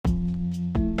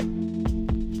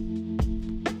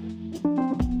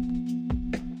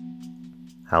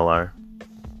Hello.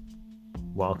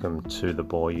 Welcome to the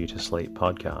Bore You to Sleep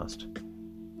podcast.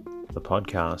 The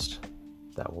podcast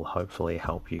that will hopefully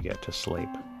help you get to sleep.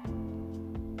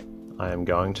 I am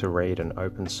going to read an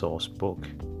open source book,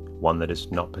 one that is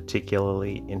not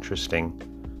particularly interesting,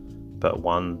 but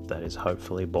one that is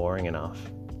hopefully boring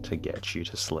enough to get you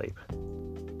to sleep.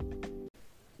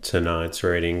 Tonight's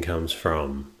reading comes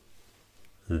from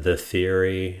The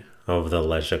Theory of the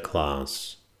Leisure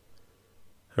Class,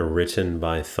 written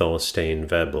by Thorstein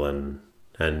Veblen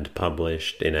and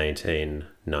published in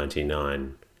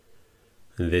 1899.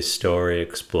 This story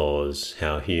explores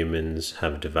how humans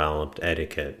have developed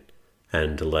etiquette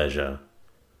and leisure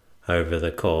over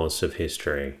the course of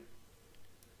history.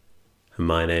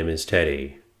 My name is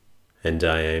Teddy, and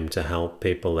I aim to help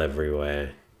people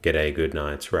everywhere get a good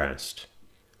night's rest.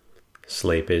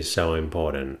 Sleep is so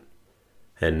important,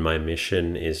 and my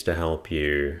mission is to help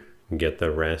you get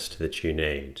the rest that you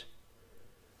need.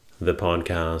 The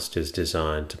podcast is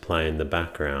designed to play in the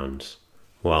background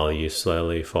while you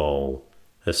slowly fall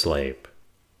asleep.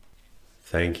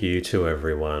 Thank you to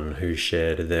everyone who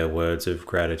shared their words of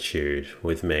gratitude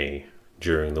with me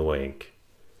during the week.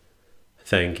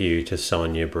 Thank you to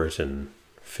Sonia Britton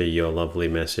for your lovely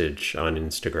message on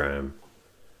Instagram.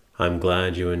 I'm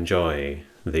glad you enjoy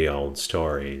the old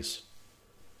stories.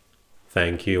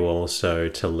 Thank you also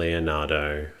to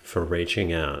Leonardo for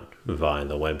reaching out via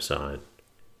the website.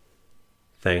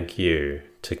 Thank you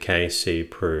to KC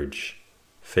Pruge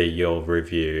for your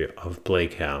review of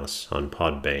Bleak House on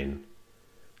Podbean.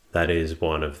 That is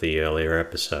one of the earlier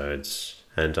episodes,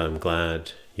 and I'm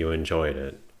glad you enjoyed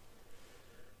it.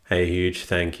 A huge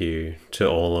thank you to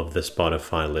all of the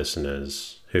Spotify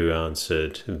listeners who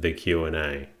answered the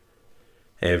Q&A.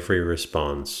 Every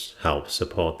response helps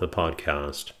support the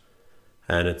podcast,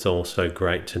 and it's also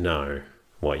great to know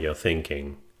what you're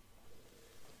thinking.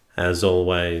 As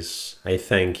always, a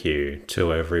thank you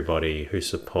to everybody who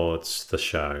supports the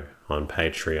show on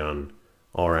Patreon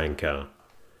or Anchor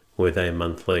with a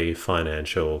monthly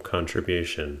financial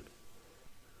contribution.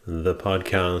 The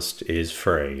podcast is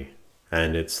free,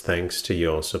 and it's thanks to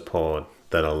your support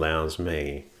that allows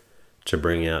me to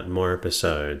bring out more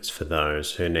episodes for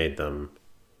those who need them.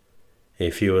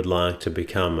 If you would like to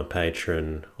become a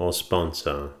patron or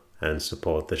sponsor and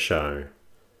support the show,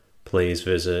 please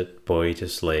visit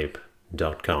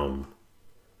boreyoutosleep.com.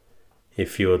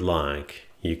 If you would like,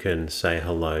 you can say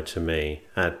hello to me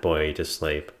at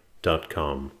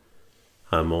boreyoutosleep.com.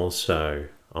 I'm also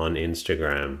on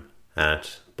Instagram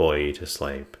at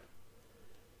boreyoutosleep.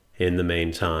 In the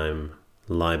meantime,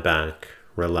 lie back,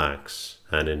 relax,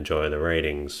 and enjoy the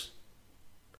readings.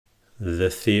 The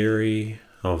Theory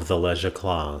of the Leisure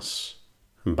Class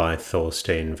by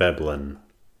Thorstein Veblen.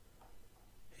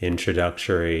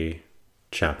 Introductory,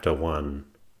 Chapter 1.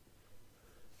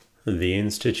 The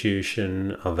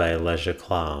institution of a leisure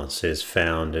class is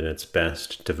found in its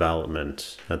best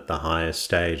development at the highest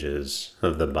stages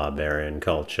of the barbarian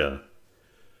culture,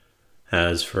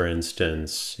 as for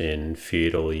instance in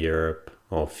feudal Europe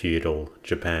or feudal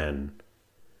Japan.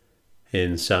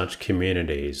 In such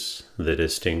communities, the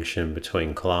distinction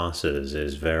between classes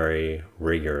is very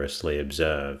rigorously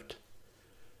observed,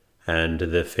 and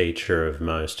the feature of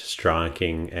most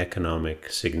striking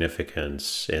economic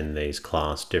significance in these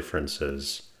class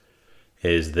differences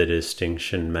is the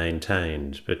distinction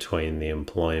maintained between the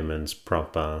employments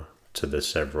proper to the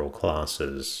several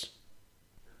classes.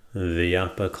 The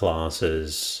upper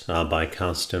classes are by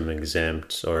custom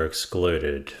exempt or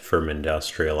excluded from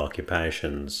industrial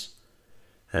occupations,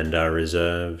 and are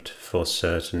reserved for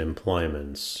certain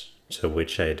employments to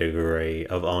which a degree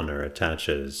of honour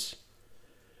attaches.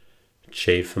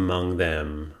 Chief among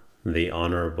them, the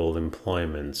honourable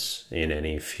employments in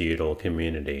any feudal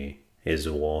community is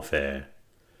warfare,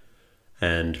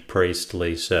 and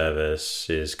priestly service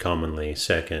is commonly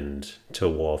second to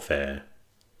warfare.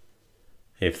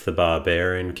 If the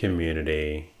barbarian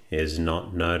community is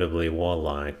not notably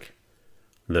warlike,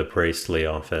 the priestly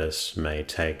office may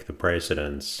take the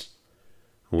precedence,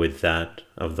 with that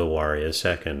of the warrior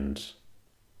second.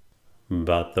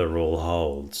 But the rule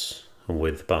holds,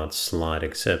 with but slight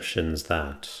exceptions,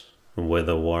 that,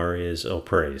 whether warriors or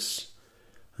priests,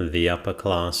 the upper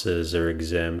classes are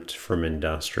exempt from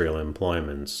industrial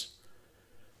employments,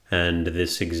 and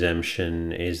this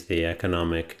exemption is the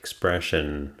economic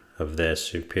expression of their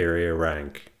superior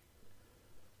rank.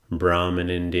 Brahmin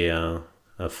India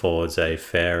affords a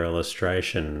fair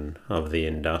illustration of the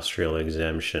industrial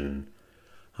exemption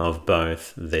of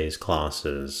both these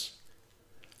classes.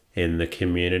 In the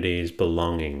communities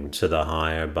belonging to the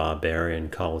higher barbarian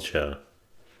culture,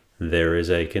 there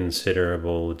is a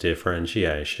considerable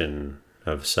differentiation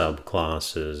of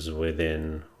subclasses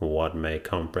within what may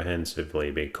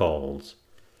comprehensively be called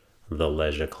the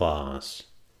leisure class,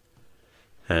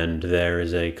 and there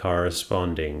is a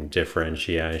corresponding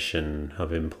differentiation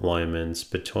of employments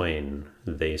between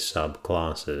these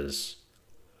subclasses.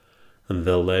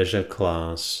 The leisure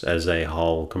class as a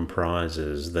whole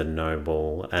comprises the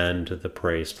noble and the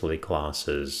priestly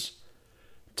classes,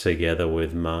 together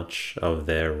with much of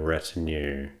their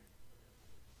retinue.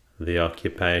 The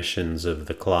occupations of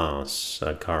the class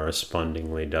are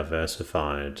correspondingly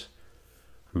diversified,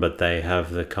 but they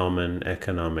have the common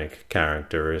economic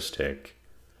characteristic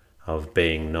of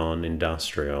being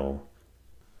non-industrial.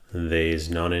 These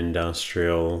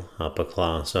non-industrial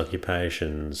upper-class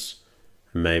occupations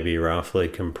may be roughly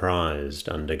comprised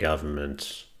under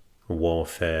government,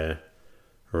 warfare,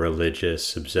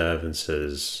 religious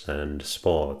observances, and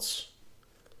sports.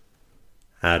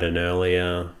 At an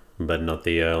earlier, but not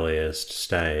the earliest,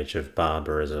 stage of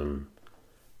barbarism,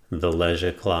 the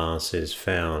leisure class is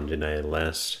found in a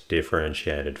less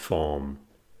differentiated form.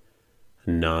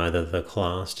 Neither the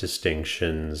class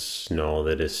distinctions nor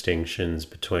the distinctions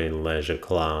between leisure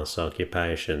class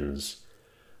occupations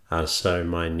are so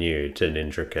minute and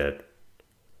intricate.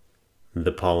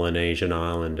 The Polynesian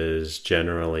islanders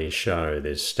generally show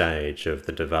this stage of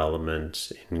the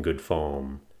development in good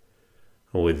form,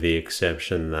 with the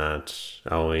exception that,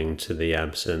 owing to the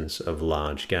absence of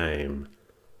large game,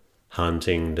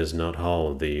 hunting does not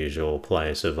hold the usual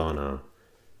place of honour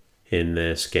in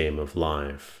their scheme of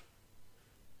life.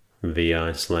 The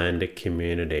Icelandic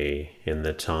community in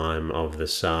the time of the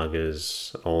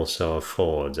sagas also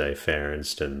affords a fair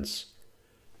instance.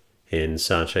 In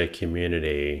such a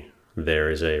community, there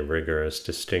is a rigorous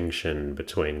distinction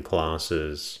between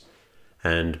classes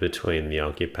and between the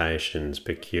occupations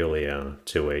peculiar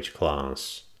to each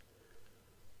class.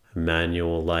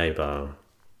 Manual labour,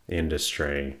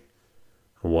 industry,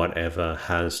 whatever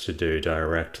has to do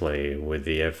directly with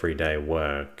the everyday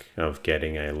work of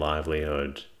getting a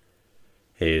livelihood,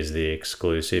 is the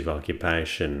exclusive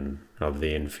occupation of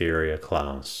the inferior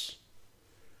class.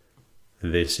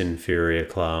 This inferior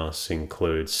class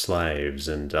includes slaves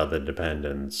and other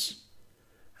dependents,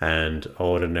 and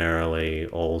ordinarily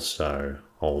also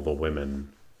all the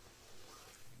women.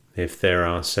 If there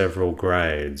are several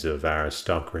grades of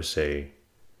aristocracy,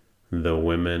 the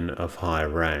women of high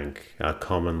rank are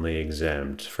commonly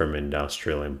exempt from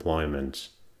industrial employment,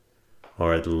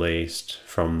 or at least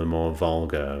from the more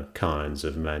vulgar kinds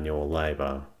of manual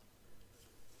labour.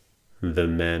 The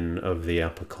men of the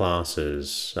upper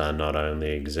classes are not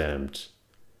only exempt,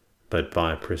 but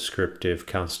by prescriptive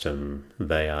custom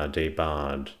they are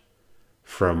debarred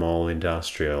from all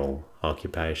industrial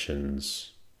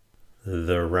occupations.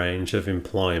 The range of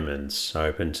employments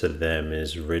open to them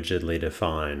is rigidly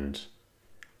defined,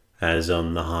 as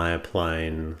on the higher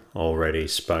plane already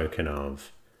spoken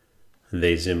of.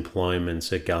 These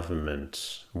employments are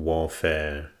government,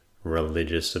 warfare,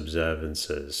 religious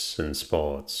observances, and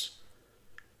sports.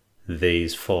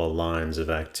 These four lines of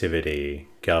activity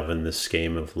govern the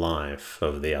scheme of life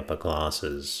of the upper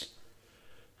classes,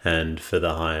 and for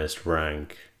the highest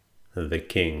rank, the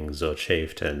kings or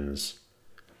chieftains,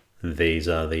 these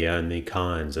are the only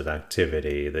kinds of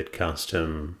activity that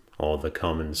custom or the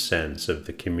common sense of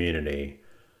the community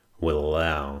will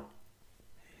allow.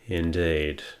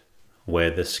 Indeed, where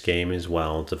the scheme is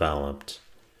well developed,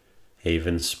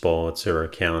 even sports are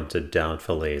accounted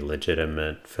doubtfully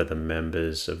legitimate for the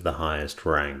members of the highest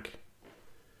rank.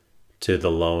 To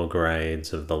the lower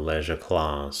grades of the leisure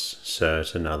class,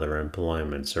 certain other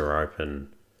employments are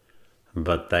open,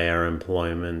 but they are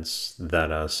employments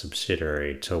that are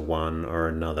subsidiary to one or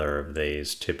another of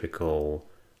these typical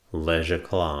leisure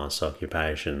class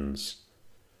occupations.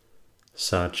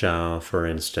 Such are, for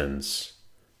instance,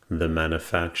 the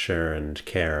manufacture and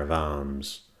care of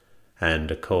arms,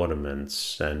 and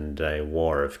accoutrements and a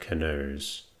war of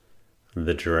canoes,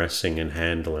 the dressing and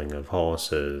handling of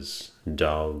horses,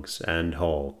 dogs, and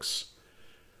hawks,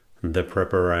 the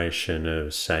preparation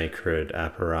of sacred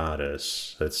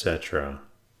apparatus, etc.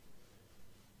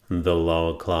 The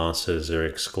lower classes are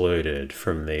excluded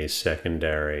from these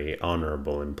secondary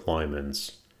honourable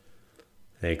employments,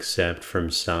 except from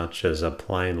such as are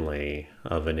plainly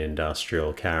of an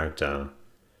industrial character,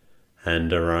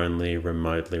 and are only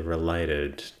remotely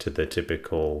related to the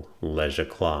typical leisure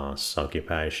class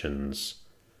occupations.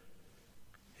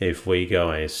 If we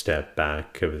go a step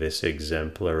back of this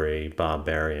exemplary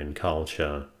barbarian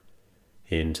culture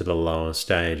into the lower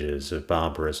stages of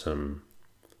barbarism,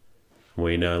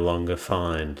 we no longer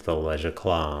find the leisure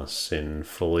class in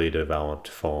fully developed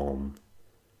form.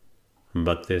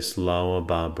 but this lower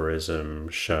barbarism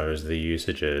shows the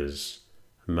usages,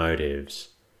 motives,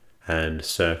 and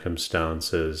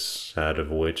circumstances out of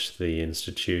which the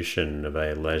institution of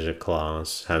a leisure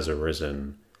class has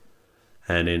arisen,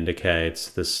 and indicates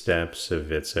the steps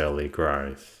of its early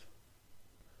growth.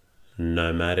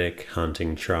 Nomadic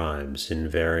hunting tribes in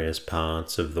various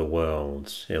parts of the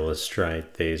world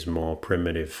illustrate these more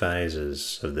primitive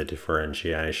phases of the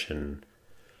differentiation.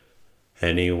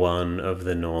 Any one of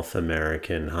the North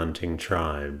American hunting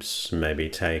tribes may be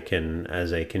taken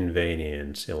as a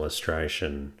convenient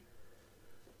illustration.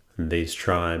 These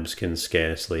tribes can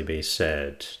scarcely be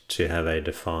said to have a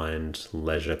defined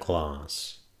leisure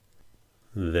class.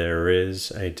 There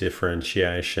is a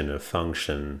differentiation of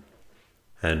function,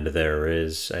 and there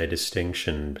is a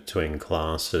distinction between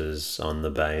classes on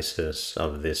the basis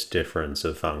of this difference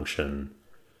of function,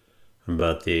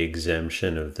 but the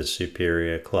exemption of the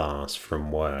superior class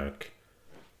from work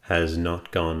has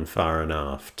not gone far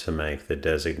enough to make the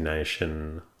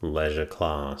designation leisure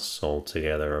class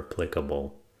altogether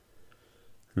applicable.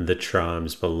 The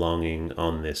tribes belonging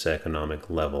on this economic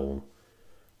level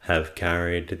have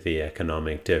carried the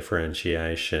economic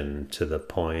differentiation to the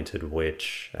point at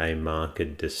which a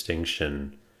marked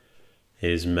distinction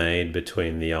is made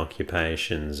between the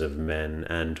occupations of men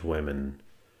and women,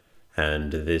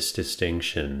 and this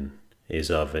distinction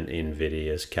is of an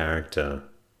invidious character.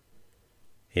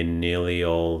 In nearly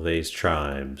all these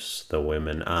tribes, the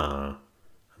women are,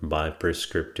 by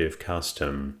prescriptive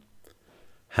custom,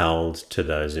 held to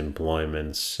those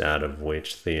employments out of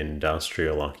which the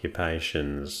industrial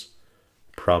occupations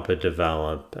proper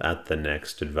develop at the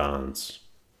next advance.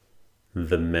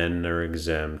 The men are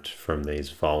exempt from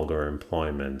these vulgar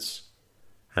employments,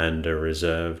 and are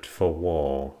reserved for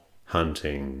war,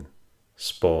 hunting,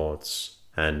 sports,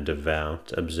 and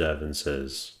devout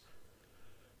observances.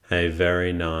 A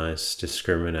very nice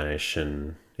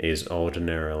discrimination is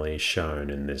ordinarily shown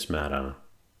in this matter.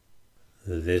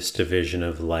 This division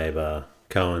of labour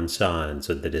coincides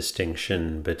with the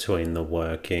distinction between the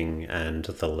working and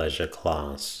the leisure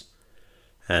class,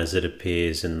 as it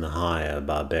appears in the higher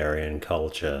barbarian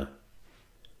culture.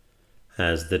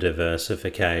 As the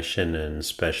diversification and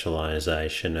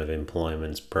specialization of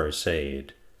employments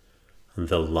proceed,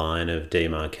 the line of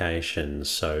demarcation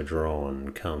so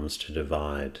drawn comes to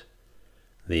divide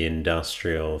the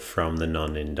industrial from the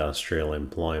non-industrial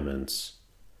employments.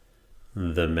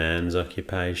 The man's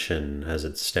occupation, as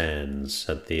it stands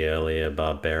at the earlier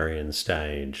barbarian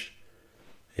stage,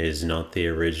 is not the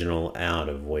original out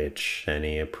of which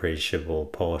any appreciable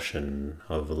portion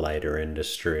of later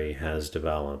industry has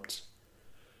developed.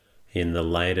 In the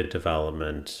later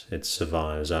development, it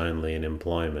survives only in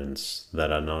employments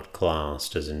that are not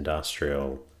classed as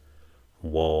industrial: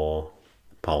 war,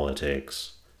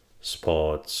 politics,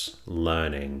 sports,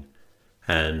 learning,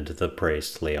 and the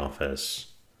priestly office.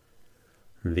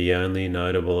 The only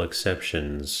notable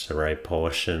exceptions are a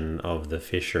portion of the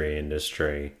fishery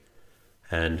industry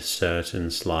and certain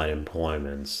slight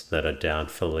employments that are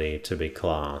doubtfully to be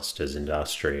classed as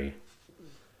industry,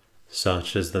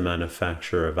 such as the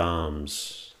manufacture of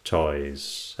arms,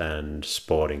 toys, and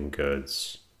sporting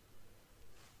goods.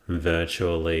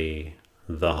 Virtually,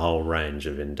 the whole range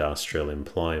of industrial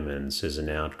employments is an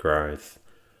outgrowth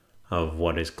of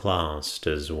what is classed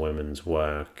as women's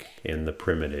work in the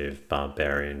primitive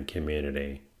barbarian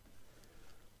community.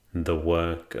 The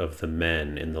work of the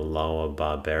men in the lower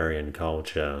barbarian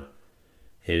culture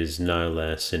is no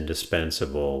less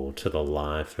indispensable to the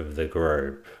life of the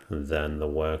group than the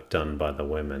work done by the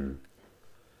women.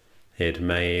 It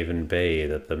may even be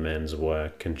that the men's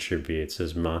work contributes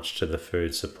as much to the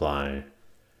food supply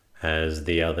as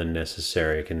the other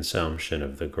necessary consumption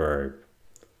of the group.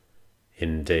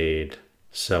 Indeed,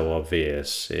 so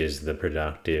obvious is the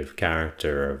productive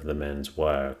character of the men's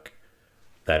work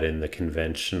that in the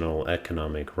conventional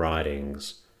economic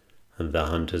writings, the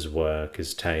hunter's work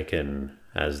is taken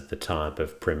as the type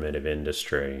of primitive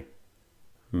industry.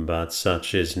 But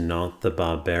such is not the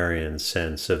barbarian's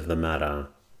sense of the matter.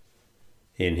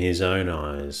 In his own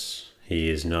eyes, he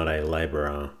is not a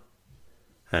labourer,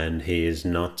 and he is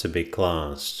not to be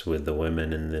classed with the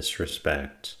women in this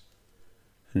respect,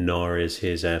 nor is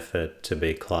his effort to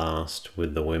be classed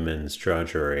with the women's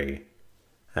drudgery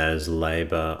as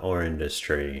labour or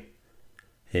industry,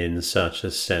 in such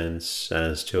a sense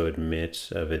as to admit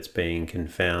of its being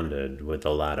confounded with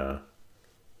the latter.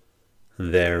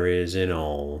 There is in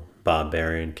all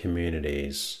barbarian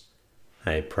communities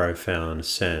a profound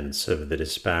sense of the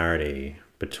disparity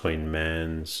between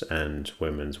man's and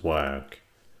women's work.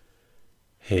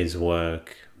 His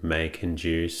work may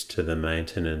conduce to the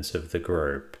maintenance of the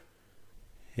group.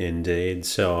 Indeed,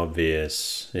 so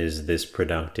obvious is this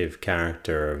productive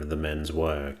character of the men's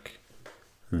work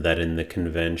that in the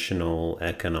conventional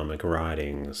economic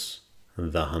writings,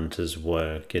 the hunter's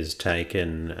work is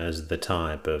taken as the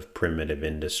type of primitive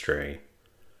industry.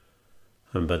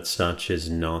 But such is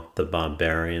not the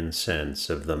barbarian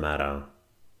sense of the matter.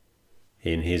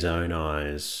 In his own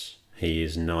eyes, he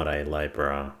is not a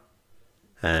labourer,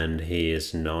 and he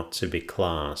is not to be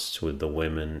classed with the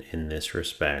women in this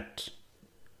respect,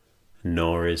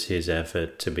 nor is his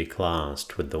effort to be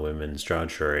classed with the women's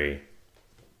drudgery,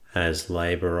 as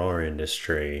labour or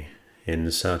industry, in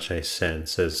such a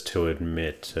sense as to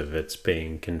admit of its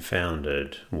being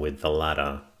confounded with the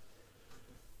latter.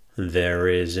 There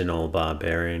is in all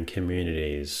barbarian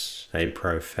communities a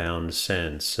profound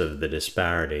sense of the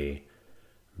disparity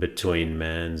between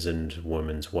man's and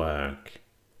woman's work.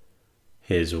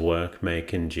 His work may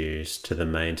conduce to the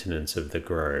maintenance of the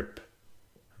group,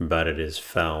 but it is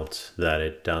felt that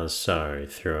it does so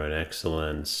through an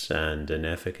excellence and an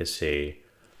efficacy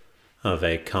of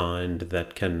a kind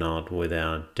that cannot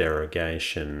without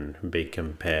derogation be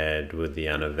compared with the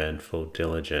uneventful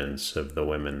diligence of the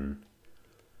women.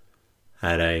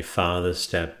 At a farther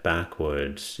step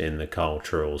backwards in the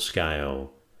cultural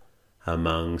scale,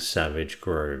 among savage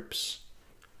groups,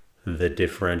 the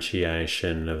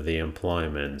differentiation of the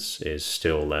employments is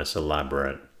still less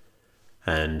elaborate,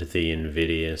 and the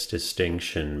invidious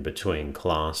distinction between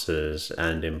classes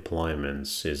and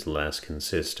employments is less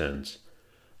consistent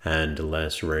and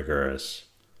less rigorous.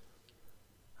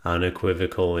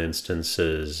 Unequivocal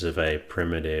instances of a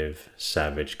primitive,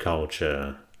 savage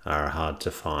culture are hard to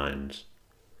find.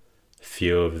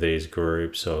 Few of these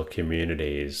groups or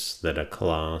communities that are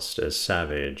classed as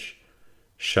savage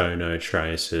show no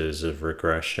traces of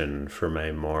regression from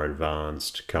a more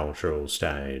advanced cultural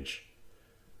stage.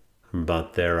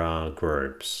 But there are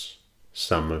groups,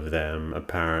 some of them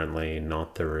apparently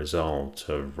not the result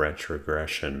of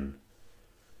retrogression,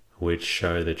 which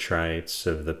show the traits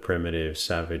of the primitive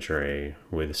savagery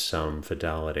with some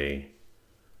fidelity.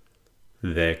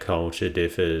 Their culture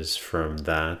differs from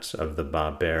that of the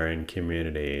barbarian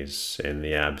communities in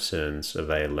the absence of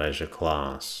a leisure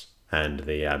class and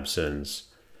the absence,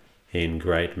 in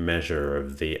great measure,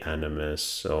 of the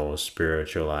animus or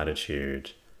spiritual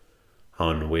attitude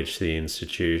on which the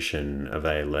institution of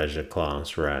a leisure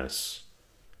class rests.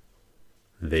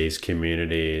 These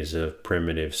communities of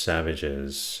primitive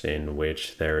savages, in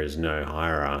which there is no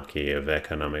hierarchy of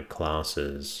economic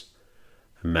classes,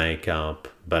 make up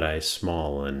but a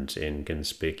small and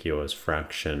inconspicuous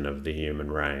fraction of the human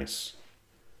race.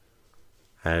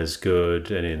 As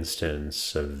good an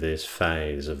instance of this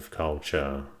phase of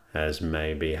culture as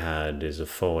may be had is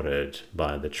afforded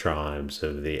by the tribes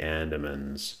of the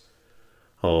Andamans,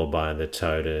 or by the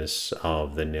Todas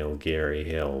of the Nilgiri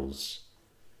Hills.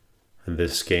 The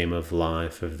scheme of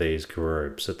life of these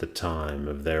groups at the time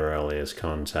of their earliest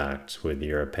contact with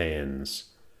Europeans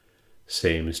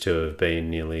seems to have been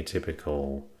nearly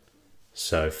typical,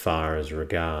 so far as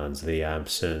regards the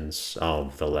absence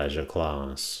of the leisure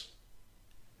class.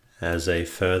 As a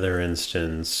further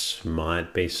instance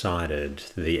might be cited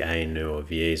the Ainu of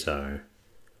Yezo,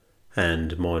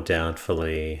 and more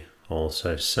doubtfully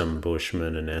also some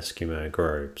Bushmen and Eskimo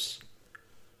groups.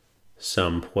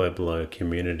 Some Pueblo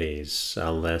communities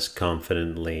are less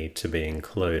confidently to be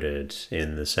included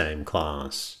in the same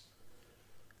class.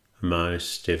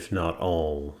 Most, if not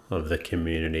all, of the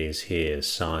communities here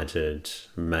cited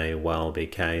may well be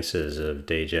cases of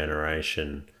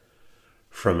degeneration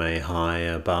from a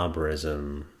higher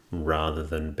barbarism rather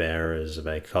than bearers of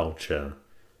a culture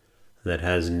that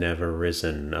has never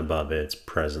risen above its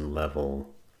present level.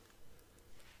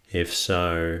 If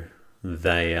so,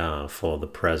 they are for the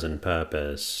present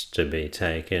purpose to be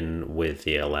taken with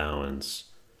the allowance,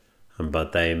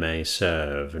 but they may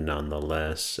serve none the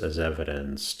less as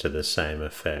evidence to the same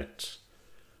effect,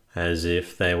 as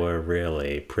if they were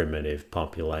really primitive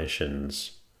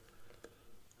populations.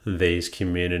 These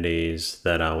communities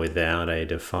that are without a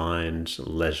defined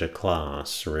leisure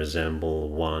class resemble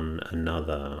one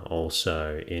another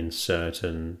also in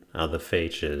certain other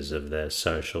features of their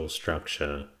social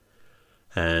structure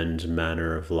and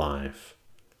manner of life.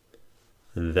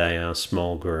 They are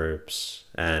small groups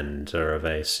and are of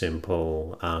a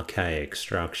simple, archaic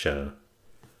structure.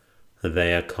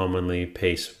 They are commonly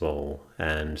peaceful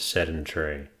and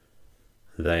sedentary.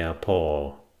 They are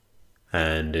poor,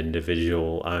 and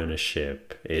individual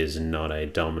ownership is not a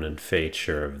dominant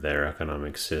feature of their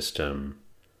economic system.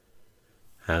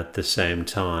 At the same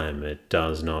time, it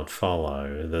does not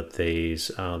follow that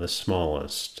these are the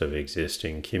smallest of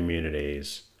existing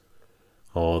communities,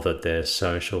 or that their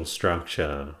social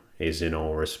structure is in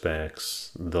all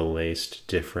respects the least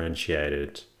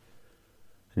differentiated,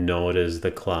 nor does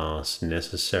the class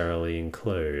necessarily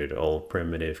include all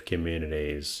primitive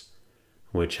communities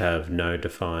which have no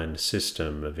defined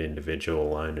system of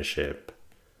individual ownership.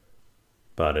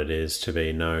 But it is to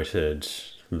be noted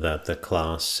that the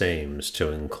class seems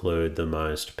to include the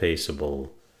most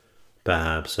peaceable,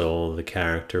 perhaps all the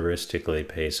characteristically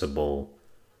peaceable,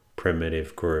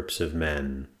 primitive groups of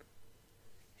men.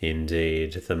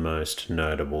 Indeed, the most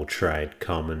notable trait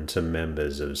common to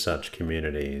members of such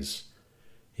communities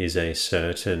is a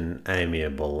certain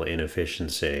amiable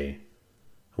inefficiency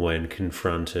when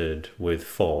confronted with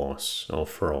force or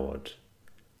fraud.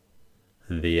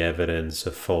 The evidence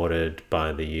afforded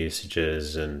by the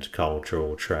usages and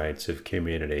cultural traits of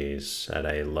communities at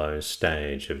a low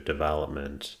stage of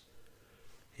development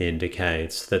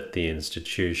indicates that the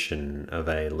institution of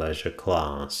a leisure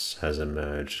class has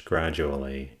emerged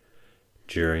gradually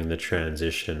during the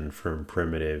transition from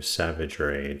primitive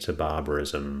savagery to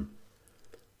barbarism,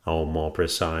 or more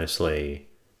precisely,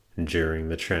 during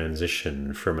the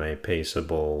transition from a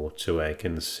peaceable to a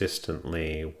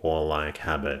consistently warlike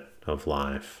habit of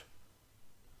life.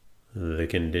 The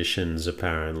conditions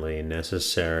apparently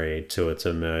necessary to its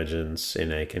emergence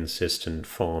in a consistent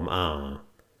form are: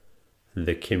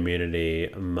 the community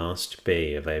must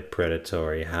be of a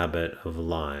predatory habit of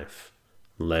life,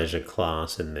 leisure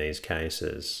class in these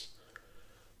cases,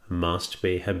 must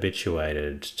be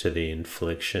habituated to the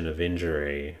infliction of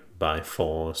injury by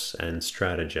force and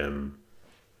stratagem.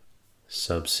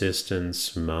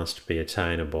 Subsistence must be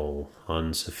attainable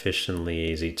on sufficiently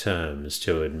easy terms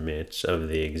to admit of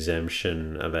the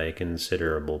exemption of a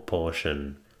considerable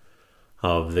portion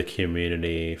of the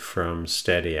community from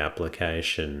steady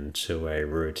application to a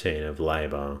routine of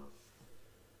labour.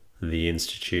 The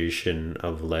institution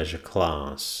of leisure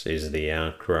class is the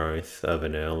outgrowth of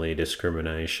an early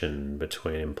discrimination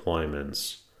between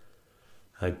employments,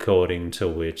 according to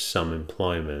which some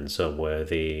employments are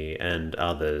worthy and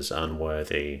others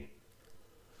unworthy.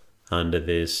 Under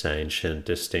this ancient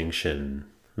distinction,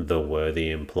 the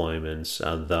worthy employments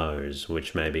are those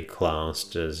which may be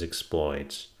classed as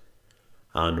exploits.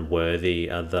 Unworthy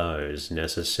are those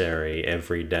necessary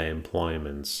everyday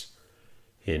employments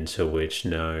into which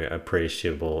no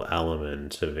appreciable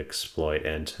element of exploit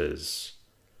enters.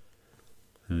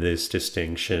 This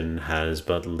distinction has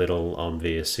but little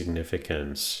obvious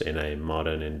significance in a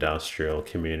modern industrial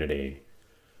community,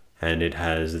 and it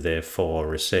has therefore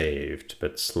received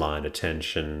but slight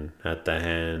attention at the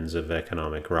hands of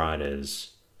economic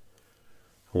writers.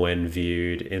 When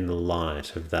viewed in the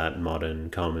light of that modern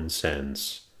common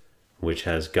sense which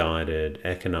has guided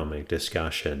economic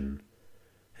discussion,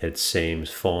 it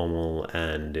seems formal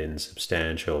and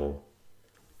insubstantial,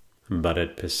 but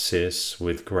it persists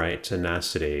with great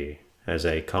tenacity as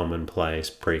a commonplace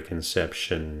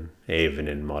preconception even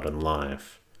in modern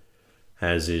life,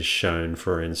 as is shown,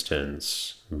 for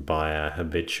instance, by our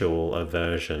habitual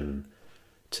aversion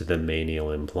to the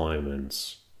menial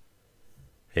employments.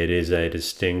 It is a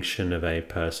distinction of a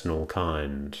personal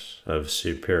kind, of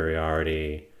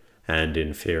superiority and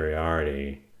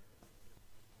inferiority.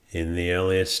 In the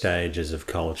earlier stages of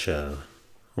culture,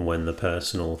 when the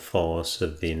personal force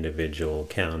of the individual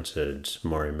counted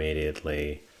more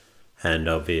immediately and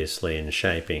obviously in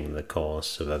shaping the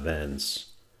course of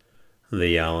events,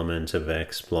 the element of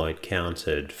exploit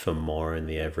counted for more in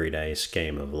the everyday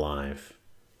scheme of life.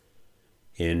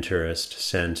 Interest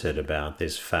centered about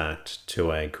this fact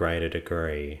to a greater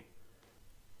degree.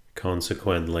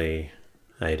 Consequently,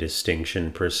 a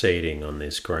distinction proceeding on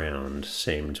this ground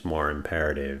seemed more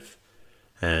imperative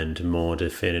and more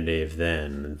definitive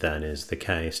then than is the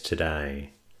case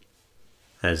today.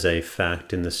 As a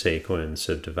fact in the sequence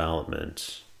of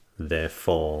development,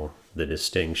 therefore, the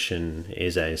distinction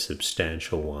is a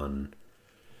substantial one,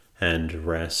 and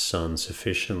rests on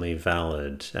sufficiently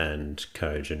valid and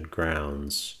cogent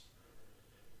grounds.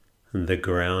 The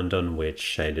ground on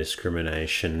which a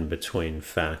discrimination between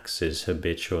facts is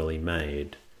habitually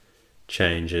made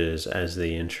changes as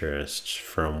the interest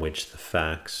from which the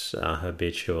facts are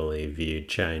habitually viewed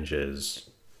changes.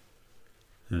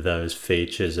 Those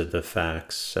features of the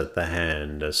facts at the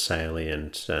hand are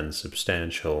salient and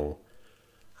substantial,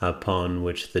 upon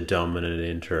which the dominant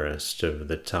interest of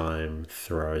the time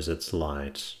throws its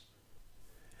light.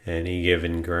 Any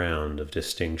given ground of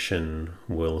distinction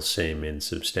will seem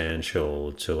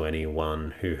insubstantial to any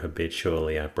one who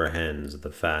habitually apprehends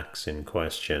the facts in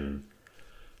question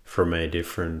from a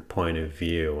different point of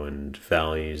view and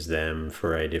values them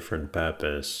for a different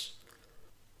purpose.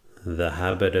 The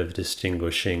habit of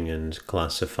distinguishing and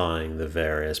classifying the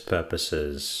various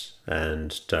purposes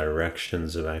and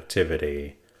directions of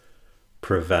activity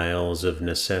prevails of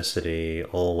necessity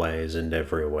always and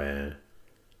everywhere,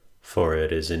 for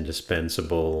it is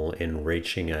indispensable in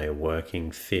reaching a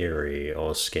working theory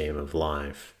or scheme of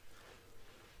life.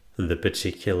 The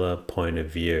particular point of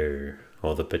view,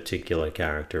 or the particular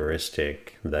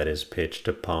characteristic that is pitched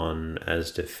upon as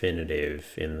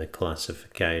definitive in the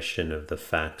classification of the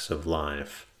facts of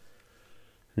life,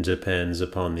 depends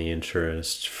upon the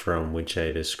interest from which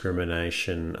a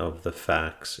discrimination of the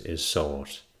facts is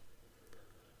sought.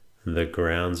 The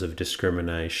grounds of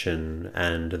discrimination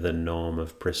and the norm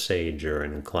of procedure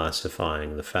in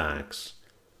classifying the facts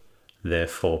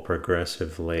therefore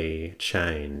progressively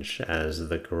change as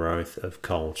the growth of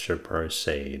culture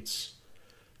proceeds,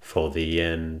 for the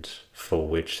end for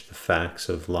which the facts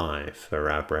of life are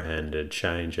apprehended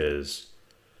changes,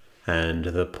 and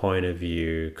the point of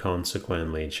view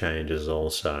consequently changes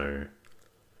also,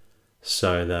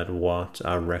 so that what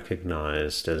are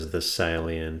recognized as the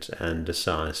salient and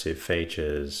decisive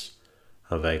features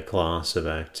of a class of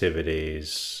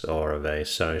activities or of a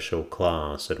social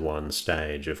class at one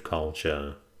stage of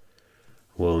culture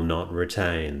will not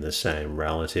retain the same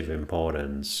relative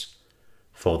importance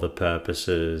for the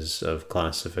purposes of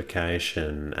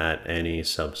classification at any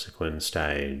subsequent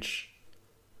stage.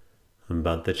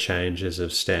 But the changes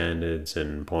of standards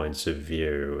and points of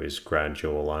view is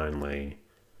gradual only,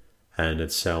 and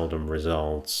it seldom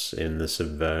results in the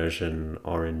subversion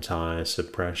or entire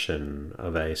suppression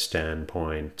of a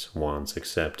standpoint once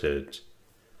accepted.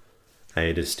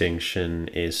 A distinction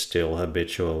is still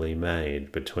habitually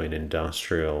made between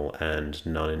industrial and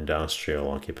non-industrial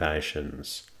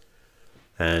occupations,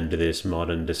 and this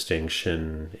modern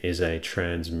distinction is a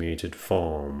transmuted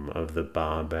form of the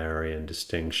barbarian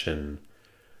distinction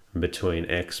between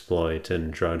exploit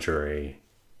and drudgery.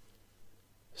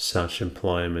 Such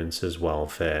employments as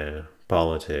welfare,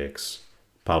 politics,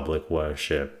 public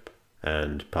worship,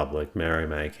 and public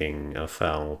merrymaking are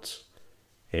felt,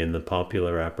 in the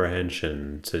popular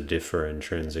apprehension, to differ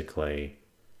intrinsically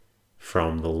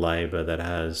from the labour that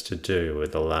has to do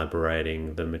with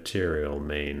elaborating the material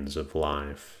means of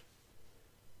life.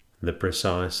 The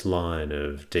precise line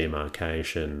of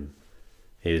demarcation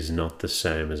is not the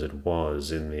same as it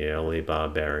was in the early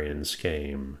barbarian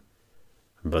scheme,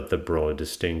 but the broad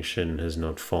distinction has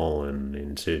not fallen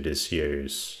into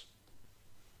disuse.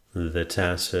 The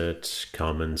tacit,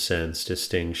 common-sense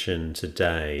distinction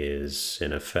today is,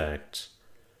 in effect,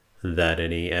 that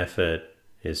any effort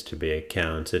is to be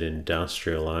accounted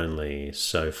industrial only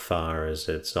so far as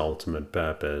its ultimate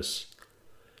purpose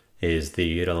is the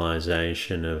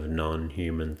utilization of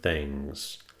non-human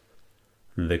things,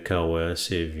 the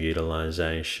coercive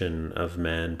utilization of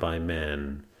man by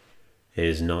man,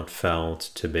 is not felt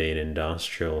to be an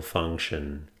industrial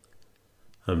function,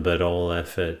 but all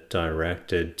effort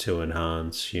directed to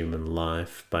enhance human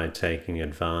life by taking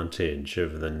advantage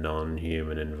of the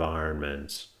non-human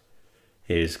environment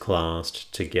is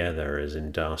classed together as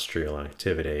industrial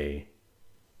activity.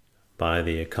 By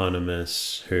the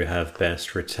economists who have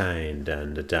best retained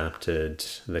and adapted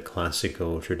the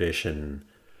classical tradition,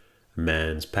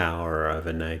 man's power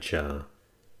over nature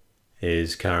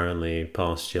is currently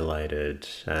postulated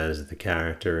as the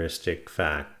characteristic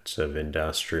fact of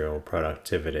industrial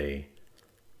productivity.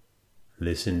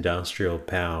 This industrial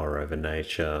power over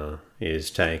nature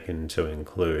is taken to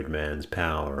include man's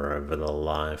power over the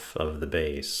life of the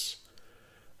beasts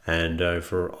and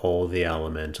over all the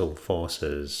elemental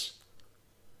forces.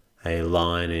 A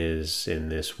line is, in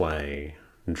this way,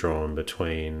 drawn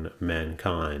between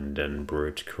mankind and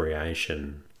brute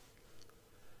creation.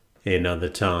 In other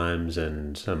times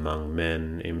and among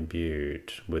men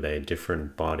imbued with a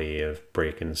different body of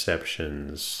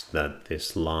preconceptions, that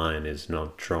this line is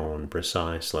not drawn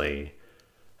precisely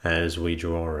as we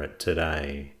draw it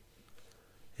today.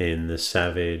 In the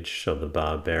savage or the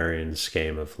barbarian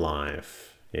scheme of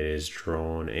life, it is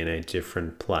drawn in a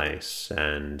different place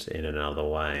and in another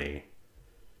way.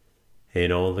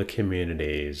 In all the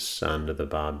communities under the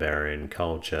barbarian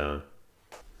culture,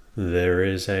 there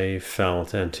is a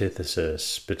felt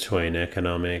antithesis between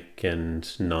economic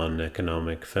and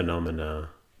non-economic phenomena,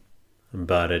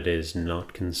 but it is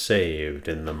not conceived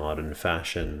in the modern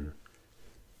fashion.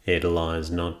 It lies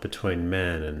not between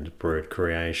man and brute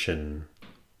creation,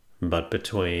 but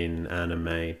between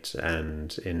animate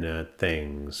and inert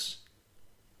things.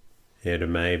 It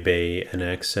may be an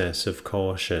excess of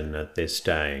caution at this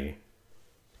day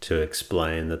to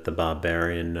explain that the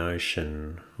barbarian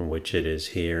notion, which it is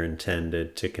here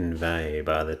intended to convey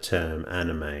by the term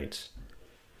animate,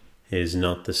 is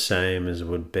not the same as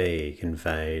would be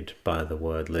conveyed by the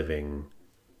word living.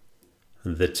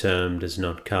 The term does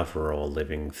not cover all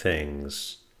living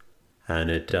things, and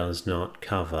it does not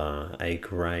cover a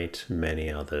great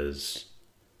many others.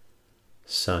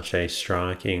 Such a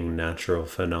striking natural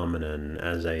phenomenon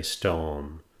as a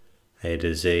storm, a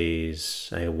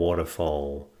disease, a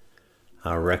waterfall,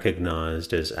 are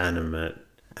recognized as animate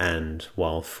and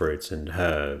wild fruits and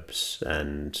herbs,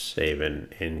 and even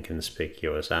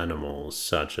inconspicuous animals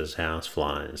such as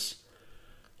houseflies,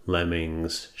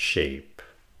 lemmings, sheep,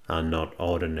 are not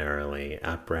ordinarily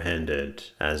apprehended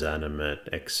as animate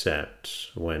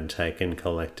except when taken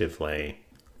collectively.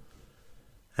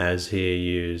 As here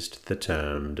used, the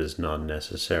term does not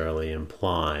necessarily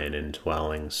imply an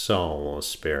indwelling soul or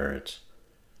spirit.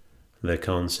 The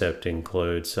concept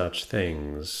includes such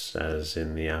things as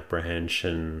in the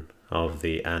apprehension of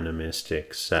the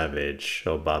animistic savage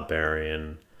or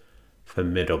barbarian,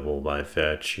 formidable by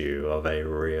virtue of a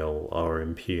real or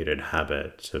imputed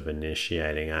habit of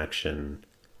initiating action.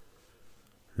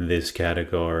 This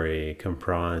category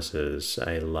comprises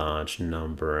a large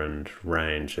number and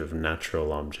range of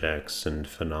natural objects and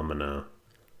phenomena.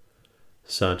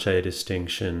 Such a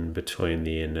distinction between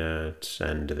the inert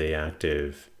and the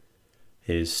active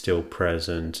is still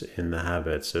present in the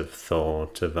habits of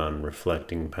thought of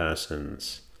unreflecting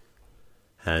persons,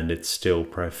 and it still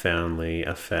profoundly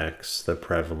affects the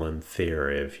prevalent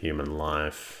theory of human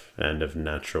life and of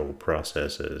natural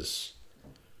processes.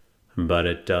 But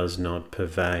it does not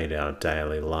pervade our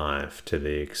daily life to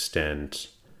the extent,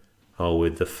 or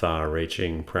with the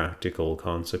far-reaching practical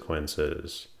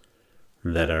consequences,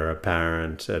 that are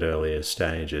apparent at earlier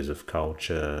stages of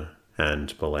culture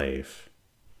and belief.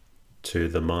 To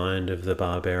the mind of the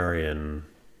barbarian,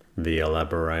 the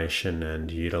elaboration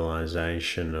and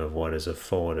utilization of what is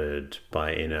afforded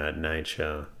by inert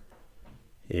nature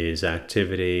is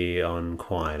activity on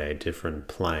quite a different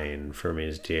plane from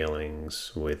his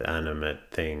dealings with animate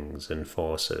things and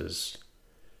forces.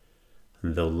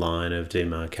 The line of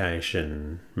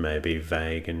demarcation may be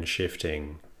vague and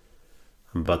shifting,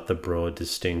 but the broad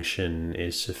distinction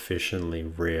is sufficiently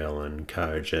real and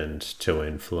cogent to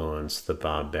influence the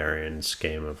barbarian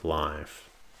scheme of life.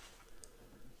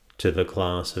 To the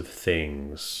class of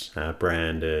things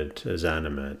apprehended as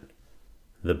animate,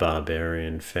 the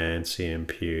barbarian fancy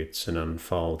imputes an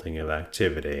unfolding of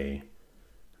activity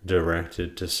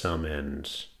directed to some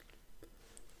end.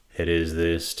 It is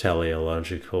this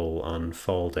teleological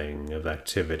unfolding of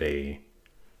activity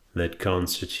that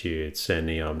constitutes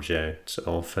any object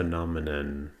or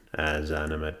phenomenon as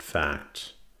animate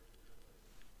fact.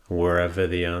 Wherever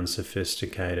the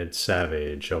unsophisticated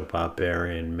savage or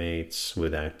barbarian meets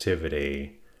with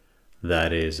activity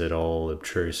that is at all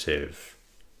obtrusive,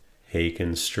 he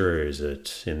construes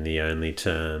it in the only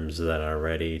terms that are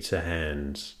ready to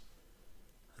hand.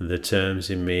 The terms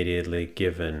immediately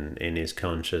given in his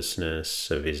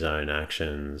consciousness of his own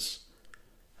actions.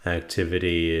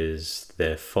 Activity is,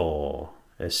 therefore,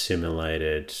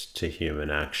 assimilated to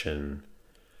human action,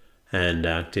 and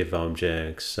active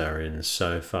objects are in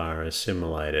so far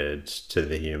assimilated to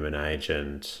the human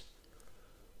agent.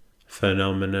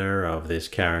 Phenomena of this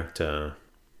character,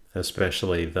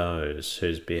 especially those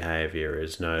whose behavior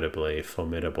is notably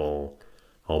formidable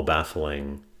or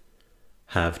baffling,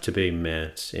 have to be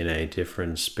met in a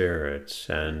different spirit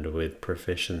and with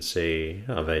proficiency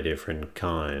of a different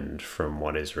kind from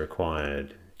what is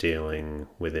required dealing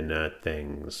with inert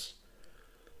things.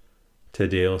 To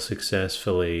deal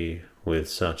successfully with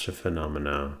such a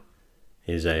phenomena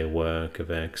is a work of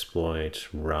exploit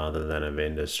rather than of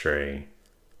industry.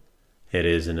 It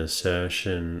is an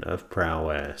assertion of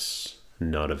prowess,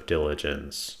 not of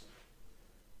diligence.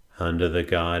 Under the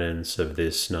guidance of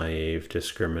this naive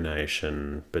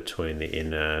discrimination between the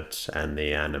inert and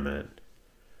the animate,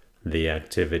 the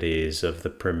activities of the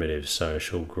primitive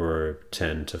social group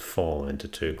tend to fall into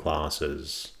two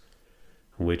classes,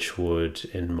 which would,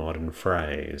 in modern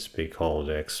phrase, be called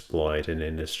exploit and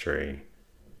industry.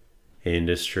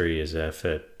 Industry is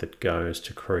effort that goes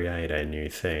to create a new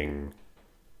thing,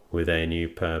 with a new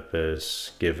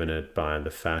purpose given it by the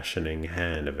fashioning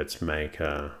hand of its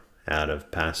maker out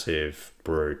of passive,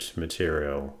 brute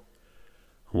material,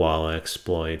 while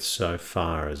exploit so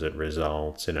far as it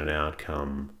results in an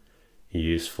outcome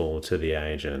useful to the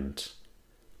agent,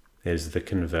 is the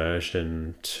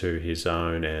conversion to his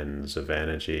own ends of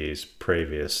energies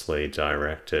previously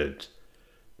directed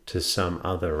to some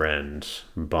other end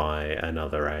by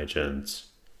another agent.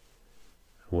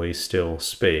 We still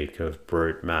speak of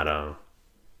brute matter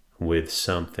with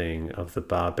something of the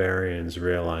barbarian's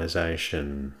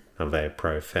realization of a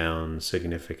profound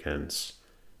significance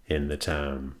in the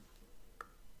term.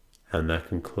 And that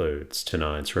concludes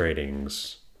tonight's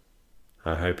readings.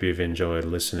 I hope you've enjoyed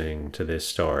listening to this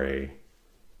story,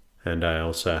 and I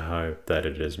also hope that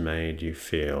it has made you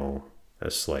feel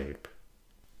asleep.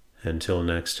 Until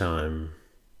next time,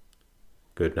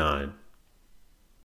 good night.